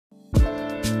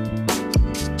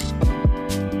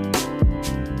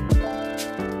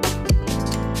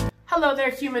Hello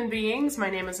there, human beings. My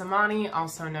name is Amani,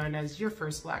 also known as your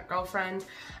first black girlfriend,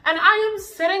 and I am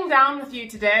sitting down with you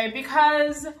today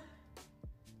because,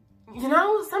 you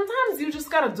know, sometimes you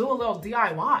just gotta do a little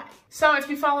DIY. So if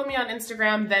you follow me on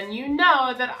Instagram, then you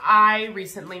know that I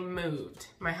recently moved.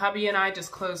 My hubby and I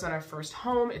just closed on our first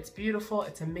home. It's beautiful,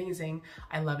 it's amazing.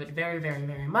 I love it very, very,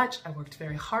 very much. I worked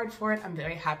very hard for it. I'm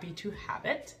very happy to have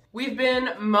it. We've been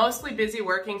mostly busy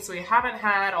working, so we haven't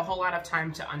had a whole lot of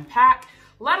time to unpack,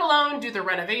 let alone do the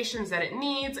renovations that it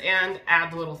needs and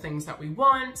add the little things that we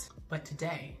want. But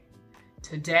today,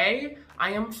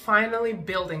 I am finally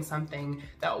building something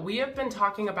that we have been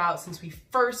talking about since we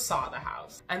first saw the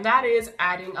house, and that is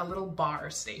adding a little bar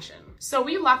station. So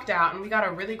we lucked out and we got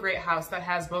a really great house that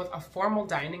has both a formal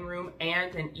dining room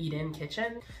and an eat-in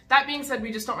kitchen. That being said,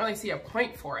 we just don't really see a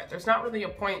point for it. There's not really a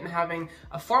point in having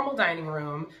a formal dining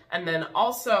room and then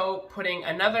also putting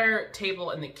another table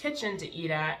in the kitchen to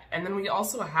eat at, and then we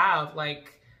also have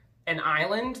like an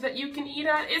island that you can eat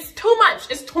at. It's too much,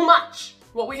 it's too much.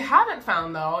 What we haven't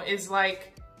found though is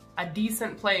like a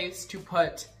decent place to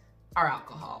put our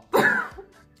alcohol.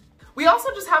 We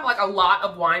also just have like a lot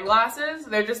of wine glasses.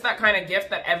 They're just that kind of gift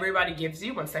that everybody gives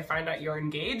you once they find out you're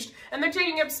engaged, and they're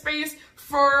taking up space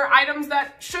for items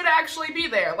that should actually be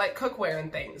there, like cookware and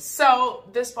things. So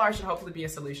this bar should hopefully be a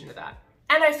solution to that.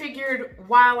 And I figured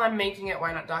while I'm making it,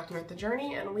 why not document the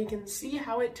journey and we can see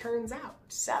how it turns out.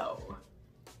 So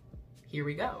here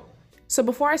we go. So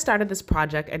before I started this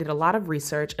project, I did a lot of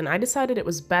research and I decided it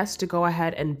was best to go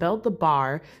ahead and build the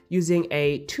bar using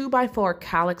a 2x4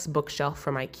 KALLAX bookshelf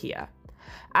from IKEA.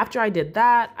 After I did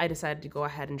that, I decided to go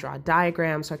ahead and draw a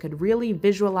diagram so I could really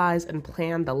visualize and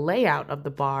plan the layout of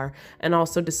the bar and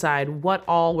also decide what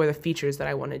all were the features that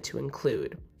I wanted to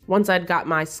include. Once I'd got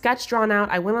my sketch drawn out,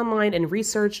 I went online and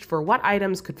researched for what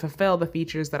items could fulfill the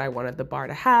features that I wanted the bar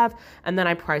to have, and then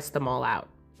I priced them all out.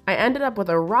 I ended up with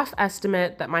a rough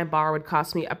estimate that my bar would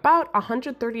cost me about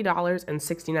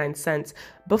 $130.69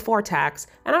 before tax,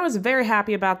 and I was very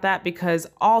happy about that because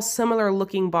all similar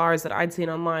looking bars that I'd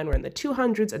seen online were in the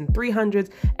 200s and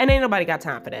 300s, and ain't nobody got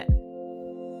time for that.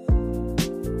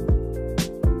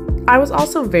 I was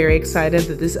also very excited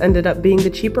that this ended up being the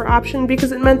cheaper option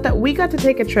because it meant that we got to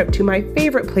take a trip to my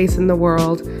favorite place in the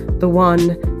world, the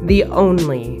one, the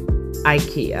only,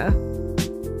 IKEA.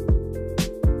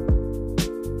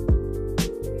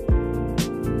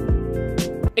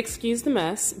 Excuse the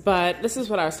mess, but this is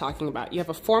what I was talking about. You have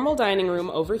a formal dining room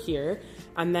over here,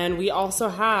 and then we also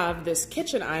have this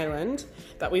kitchen island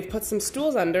that we've put some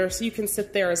stools under so you can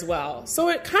sit there as well. So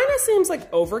it kind of seems like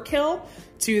overkill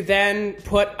to then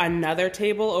put another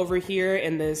table over here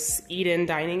in this eat-in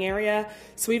dining area.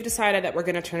 So we've decided that we're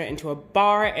gonna turn it into a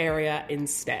bar area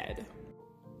instead.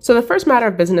 So the first matter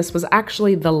of business was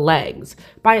actually the legs.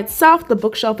 By itself, the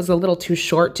bookshelf is a little too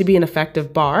short to be an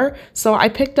effective bar, so I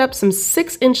picked up some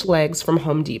 6-inch legs from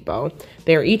Home Depot.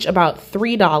 They're each about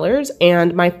 $3,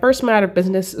 and my first matter of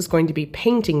business is going to be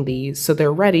painting these so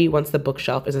they're ready once the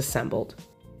bookshelf is assembled.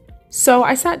 So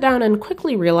I sat down and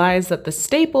quickly realized that the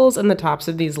staples in the tops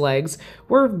of these legs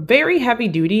were very heavy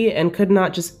duty and could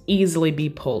not just easily be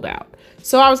pulled out.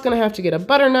 So I was gonna have to get a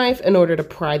butter knife in order to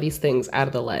pry these things out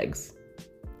of the legs.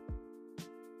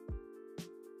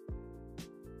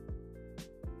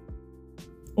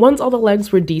 Once all the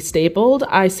legs were destapled,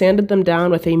 I sanded them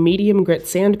down with a medium grit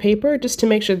sandpaper just to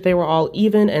make sure that they were all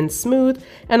even and smooth,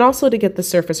 and also to get the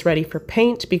surface ready for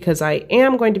paint because I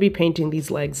am going to be painting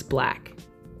these legs black.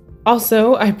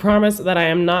 Also, I promise that I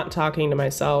am not talking to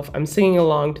myself. I'm singing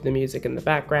along to the music in the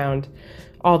background,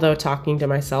 although talking to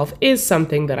myself is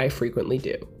something that I frequently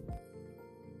do.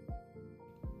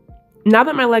 Now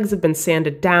that my legs have been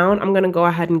sanded down, I'm gonna go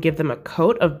ahead and give them a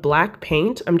coat of black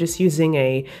paint. I'm just using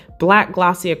a black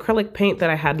glossy acrylic paint that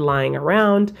I had lying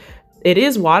around. It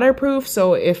is waterproof,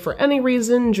 so if for any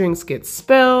reason drinks get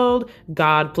spilled,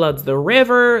 God floods the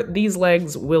river, these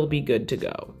legs will be good to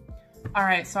go. All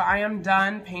right, so I am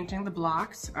done painting the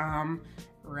blocks.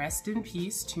 Rest in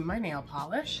peace to my nail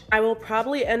polish. I will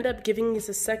probably end up giving these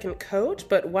a second coat,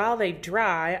 but while they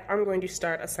dry, I'm going to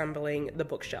start assembling the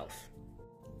bookshelf.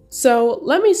 So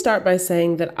let me start by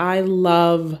saying that I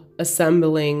love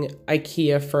assembling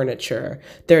IKEA furniture.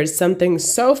 There's something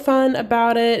so fun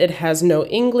about it. It has no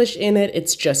English in it.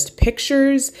 It's just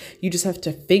pictures. You just have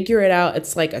to figure it out.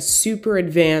 It's like a super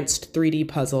advanced 3D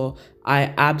puzzle.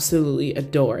 I absolutely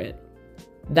adore it.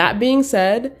 That being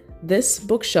said, this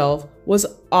bookshelf was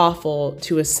awful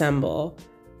to assemble.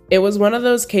 It was one of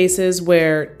those cases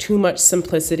where too much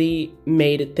simplicity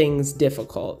made things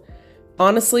difficult.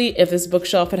 Honestly, if this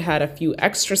bookshelf had had a few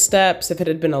extra steps, if it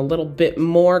had been a little bit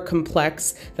more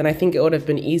complex, then I think it would have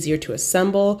been easier to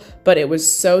assemble, but it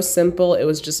was so simple. It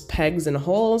was just pegs and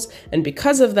holes, and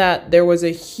because of that, there was a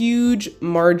huge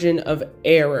margin of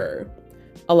error.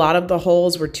 A lot of the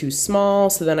holes were too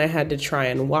small, so then I had to try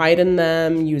and widen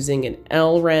them using an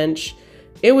L wrench.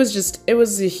 It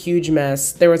was a huge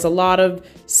mess. There was a lot of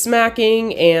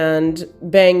smacking and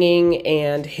banging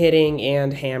and hitting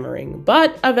and hammering,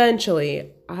 but eventually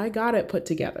I got it put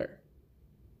together.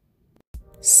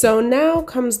 So now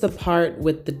comes the part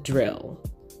with the drill,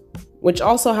 which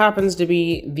also happens to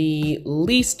be the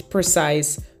least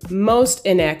precise, most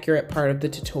inaccurate part of the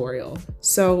tutorial,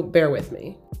 so bear with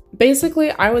me. Basically,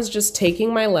 I was just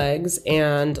taking my legs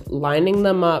and lining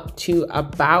them up to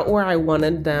about where I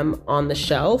wanted them on the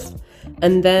shelf,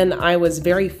 and then I was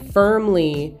very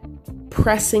firmly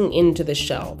pressing into the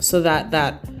shelf so that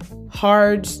that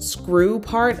hard screw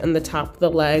part on the top of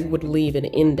the leg would leave an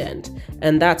indent,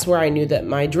 and that's where I knew that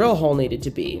my drill hole needed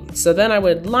to be. So then I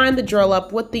would line the drill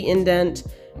up with the indent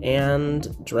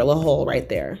and drill a hole right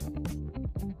there.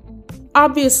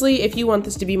 Obviously, if you want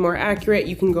this to be more accurate,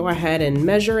 you can go ahead and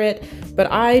measure it, but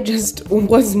I just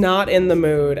was not in the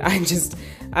mood.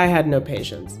 I had no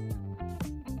patience.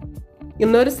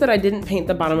 You'll notice that I didn't paint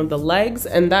the bottom of the legs,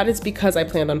 and that is because I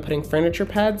planned on putting furniture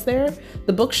pads there.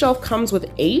 The bookshelf comes with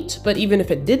 8, but even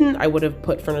if it didn't, I would have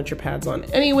put furniture pads on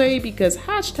anyway because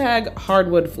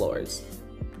 #hardwood floors.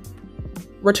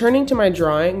 Returning to my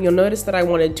drawing, you'll notice that I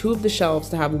wanted 2 of the shelves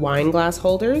to have wine glass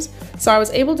holders, so I was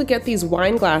able to get these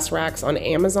wine glass racks on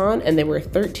Amazon, and they were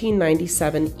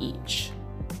 $13.97 each.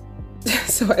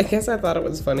 So I guess I thought it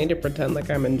was funny to pretend like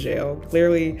I'm in jail.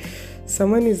 Clearly,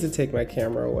 someone needs to take my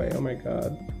camera away, oh my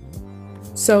god.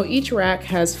 So each rack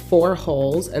has 4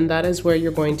 holes, and that is where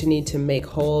you're going to need to make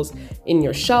holes in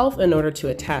your shelf in order to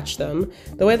attach them.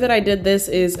 The way that I did this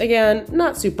is, again,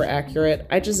 not super accurate.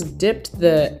 I just dipped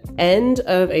the end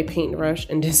of a paintbrush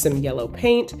into some yellow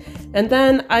paint, and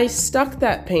then I stuck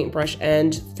that paintbrush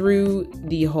end through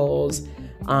the holes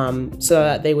so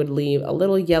that they would leave a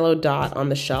little yellow dot on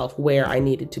the shelf where I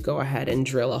needed to go ahead and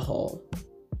drill a hole.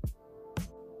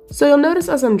 So you'll notice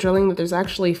as I'm drilling that there's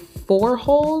actually 4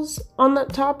 holes on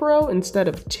that top row instead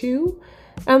of 2.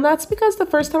 And that's because the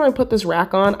first time I put this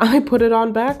rack on, I put it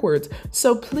on backwards.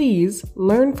 So please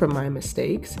learn from my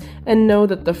mistakes and know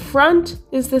that the front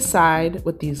is the side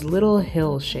with these little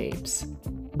hill shapes.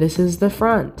 This is the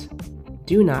front.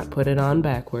 Do not put it on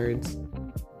backwards.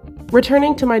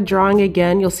 Returning to my drawing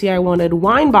again, you'll see I wanted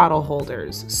wine bottle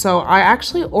holders. So I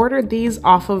actually ordered these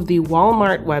off of the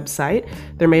Walmart website.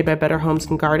 They're made by Better Homes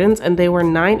and Gardens, and they were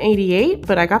 $9.88,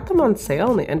 but I got them on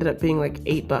sale and they ended up being like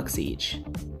 $8 each.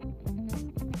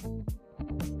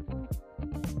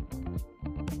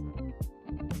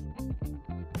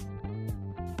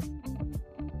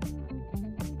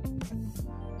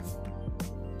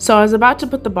 So I was about to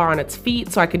put the bar on its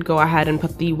feet so I could go ahead and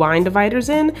put the wine dividers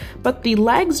in, but the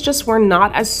legs just were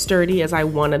not as sturdy as I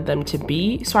wanted them to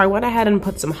be, so I went ahead and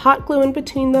put some hot glue in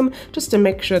between them just to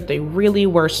make sure that they really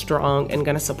were strong and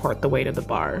gonna support the weight of the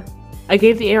bar. I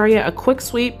gave the area a quick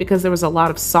sweep because there was a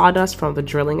lot of sawdust from the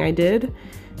drilling I did,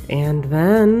 and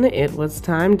then it was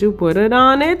time to put it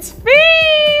on its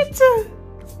feet!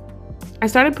 I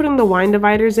started putting the wine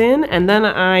dividers in, and then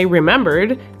I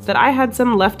remembered that I had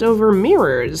some leftover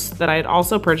mirrors that I had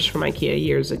also purchased from IKEA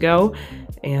years ago,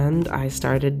 and I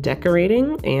started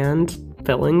decorating and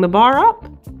filling the bar up.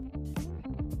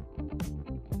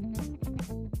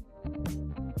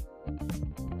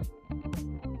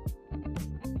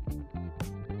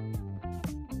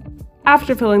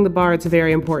 After filling the bar, it's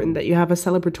very important that you have a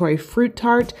celebratory fruit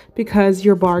tart because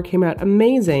your bar came out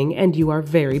amazing and you are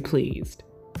very pleased.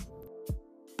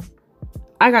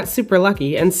 I got super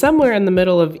lucky, and somewhere in the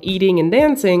middle of eating and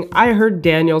dancing, I heard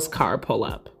Daniel's car pull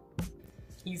up.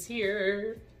 He's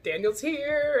here. Daniel's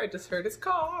here. I just heard his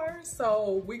car,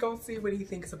 so we gonna see what he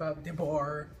thinks about the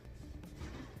bar.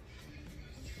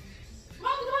 Look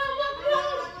at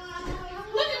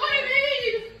what I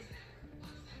made!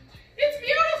 It's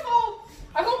beautiful!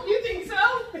 I hope you think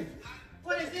so!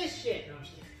 What is this shit?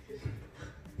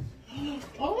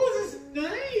 Oh, this is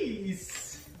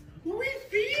nice! We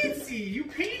fancy! You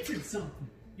painted something.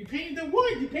 You painted the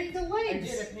wood. You painted the legs.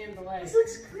 I did. I painted the legs. This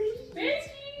looks great. Thank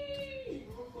you.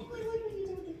 Oh, I like what you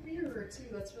did with the mirror too.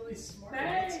 That's really smart.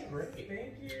 Thanks. That's great.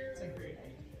 Thank you. It's a great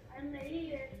idea. I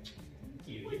made it. Thank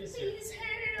you. With Just these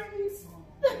hands.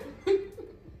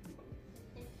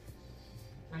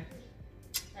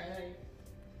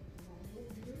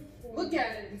 Look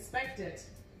at it. Inspect it.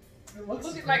 It looks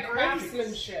Look at my great.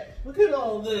 craftsmanship. Look at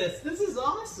all this. This is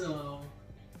awesome.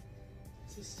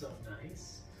 This is so nice.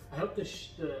 I hope the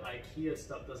IKEA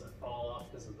stuff doesn't fall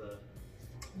off because of the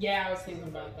Yeah, I was thinking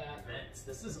about that. vents.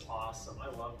 This is awesome. I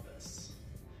love this.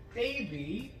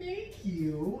 Baby, thank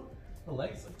you. The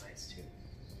legs look nice too.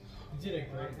 You did a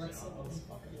great job. Let's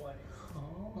fucking way.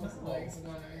 Oh, Let's legs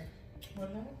away. what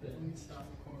Let happened? me stop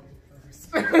recording first.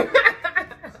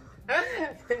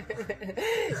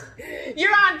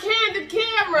 You're on candid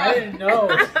camera! I didn't know.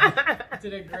 You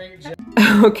did a great job.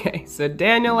 Okay, so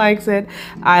Daniel likes it.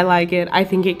 I like it. I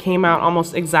think it came out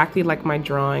almost exactly like my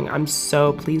drawing. I'm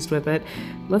so pleased with it.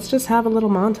 Let's just have a little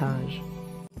montage.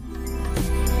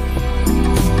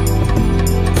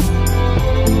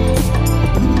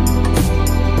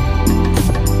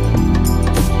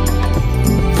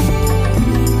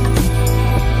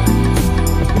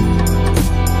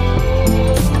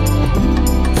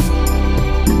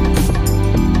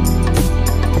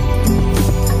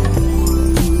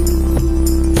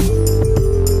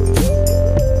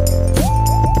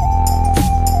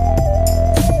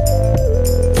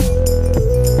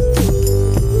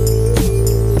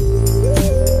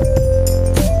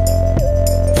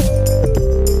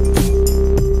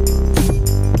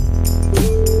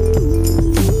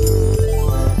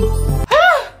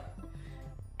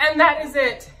 And that is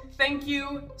it. Thank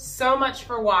you so much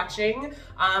for watching.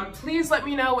 Please let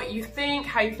me know what you think,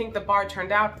 how you think the bar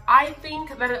turned out. I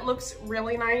think that it looks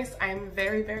really nice. I'm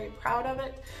very, very proud of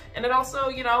it. And it also,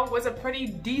 you know, was a pretty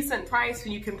decent price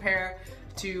when you compare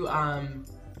to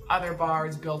other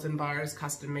bars, built-in bars,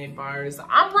 custom-made bars.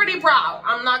 I'm pretty proud,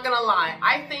 I'm not gonna lie.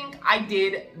 I think I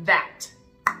did that.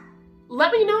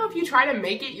 Let me know if you try to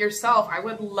make it yourself. I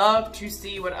would love to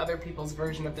see what other people's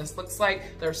version of this looks like.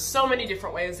 There's so many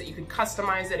different ways that you could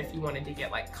customize it if you wanted to get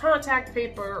like contact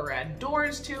paper or add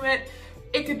doors to it.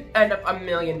 It could end up a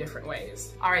million different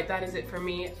ways. All right, that is it for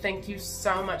me. Thank you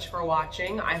so much for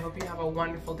watching. I hope you have a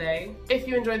wonderful day. If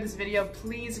you enjoyed this video,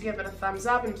 please give it a thumbs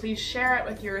up and please share it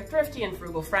with your thrifty and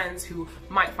frugal friends who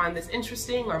might find this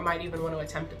interesting or might even want to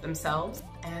attempt it themselves.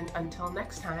 And until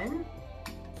next time,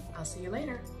 I'll see you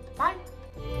later. Bye.